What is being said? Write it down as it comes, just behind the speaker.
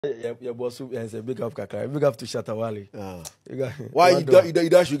Your boss is a big up kakra. Big up to Shatta wale. Why you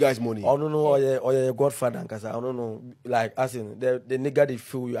dash you guys money? I don't know, or your godfather, because I don't know, like, as in, the nigga they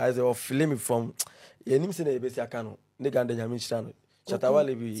feel you, as they feel me from, you need to say, I can't, nigga, and then you mean, Shatta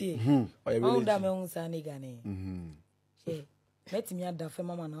wale be, or you really. Let me add that for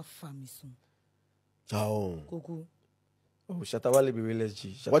mama na family soon. Oh. Kuku. Oh, Shatta wale be really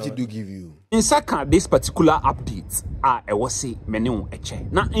G. What did you give you? In second, this particular update, I was say menu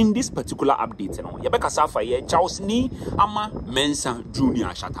eche. Now in this particular update, you know, Yabeka Safa ye Charles ni ama Mensa Junior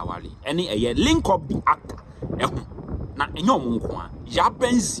Shatta wale. Any a link up the actor. Na enyo munkwa Yaa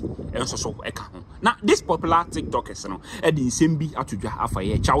Benzy enso so eka ho. Na this popular TikTokers no e di nsem bi atodwa afa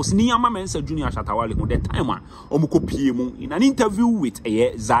ye Charles ni ama Mensa Junior Shatta wale ho the time a omukopie mu in an interview with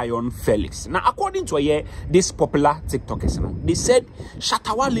a Zion Felix. Now according to this popular TikTokers no, they said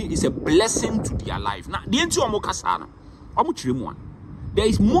Shatta wale is a blessing to their life. Now the enti omukasa no omuchire mu there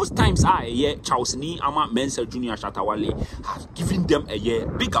is most times Charles ni ama Mensa Junior Shatta wale has given them a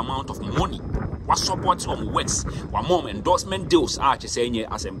big amount of money. What support on works, what mom endorsement deals are just saying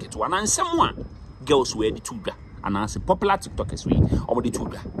as to and someone girls were the two and as a popular TikTokers we over the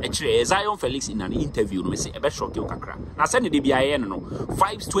two. Actually, Zion Felix in an interview, no say a best shock you kakra. Now send the BIN no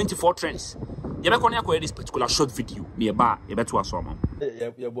vibes 24 trends. You better this particular short video nearby. You better was someone.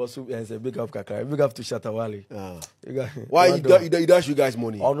 Your boss is a big up kakra. Big up to Shatta wale. Why you dash you guys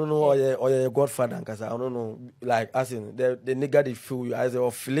money? I don't know, or your godfather, because I don't know, like, as in, the nigga they feel you, as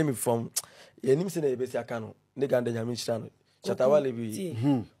they feel me from. You need to say, I can't, nigga, and then you mean, Shatta wale be,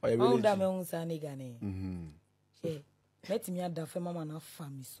 or you really. Let me add that for mama na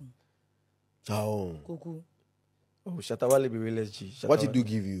family soon. Oh. Kuku. Oh, Shatta wale be really G. What did you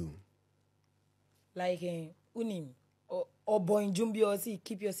give you? Like unim or boy in Jumbi or see,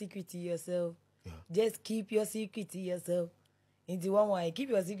 keep your secret to yourself. Yeah. Just keep your secret to yourself. Into one way, keep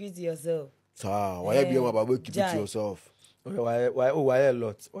your secret to yourself. Why you be about keep it to yourself? Okay, why a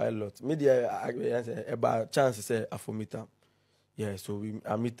lot? Why a lot? Media about chances say I meet them. Yeah, so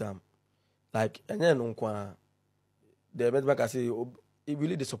I meet them. Like and then on the back I say it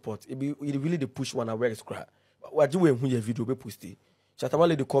really the support. It really the push one away scrap. What do we when your video be posted? Shatta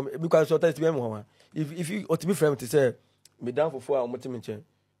wale the come because sometimes be more. If you ought to be friend to say me down for 4 hours multi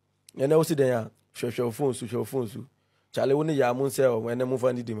and I will see there show phones. Charlie only ya mun say when I move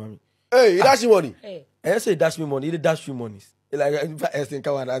on the mommy. Hey, you dash money. Hey. I say dash me money, he dash you money. Like I think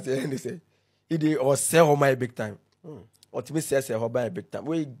I want to say and they say he or sell all my big time. Or to me say sell buy big time.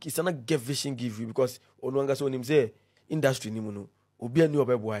 Well, it's not get vision give you because onwanga so him say industry ni mu no. Obi anu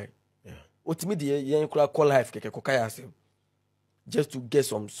obeboy. Yeah. Ultimately yen call life keke kokaya say. Just to get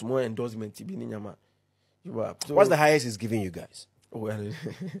some small endorsement to be in Yama. What's the highest is giving you guys? Oh, well.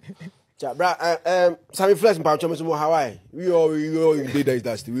 Sammy Flex and Paucho Mesmo Hawaii. We all did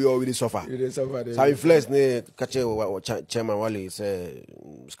that. We all really suffer. Sammy Flex, ne catch chairman Wale say,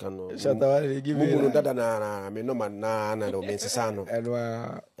 Shatta wale give me na me no man na do me sesano.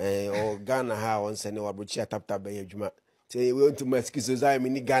 O Ghana ha on send no abrochi tap be adwuma. Say we want to mask so I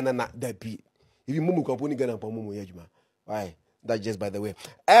mean Ghana na that be. If you mumu company Ghana pa mumu adwuma. Why? That's just by the way.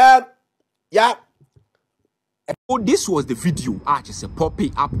 Yeah. Oh, this was the video I just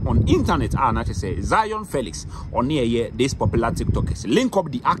popping up on internet and I just say Zion Felix on near this popular TikTokers link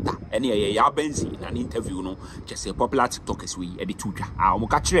up the actor and Yaa Benzy in an interview no just say popular TikTokers we edit to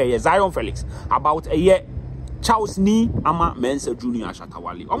Zion Felix about a year Charles ni ama Mensa Junior Shatta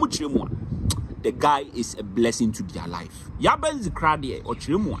wale the guy is a blessing to their life. Yaa Benzy crowd or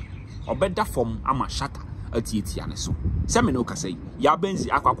chimwa or better form ama Shatta atietiane so semino ka say Yaa Benzy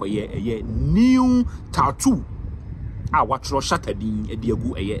akwakoye a new tattoo a watro Shatta din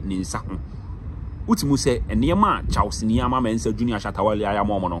ediagu eye ne nsa ho utimu se enema Charles ni ama Mensa Junior Shatta wale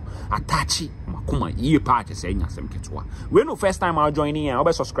ayamomo no atachi makoma ye pa che say nyasem ketwa we no first time I joining here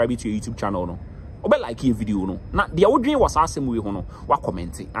obe subscribe to your YouTube channel no obe like your video no na dia wodwen was asem we ho no wa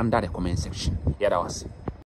comment under the comment section yeah that was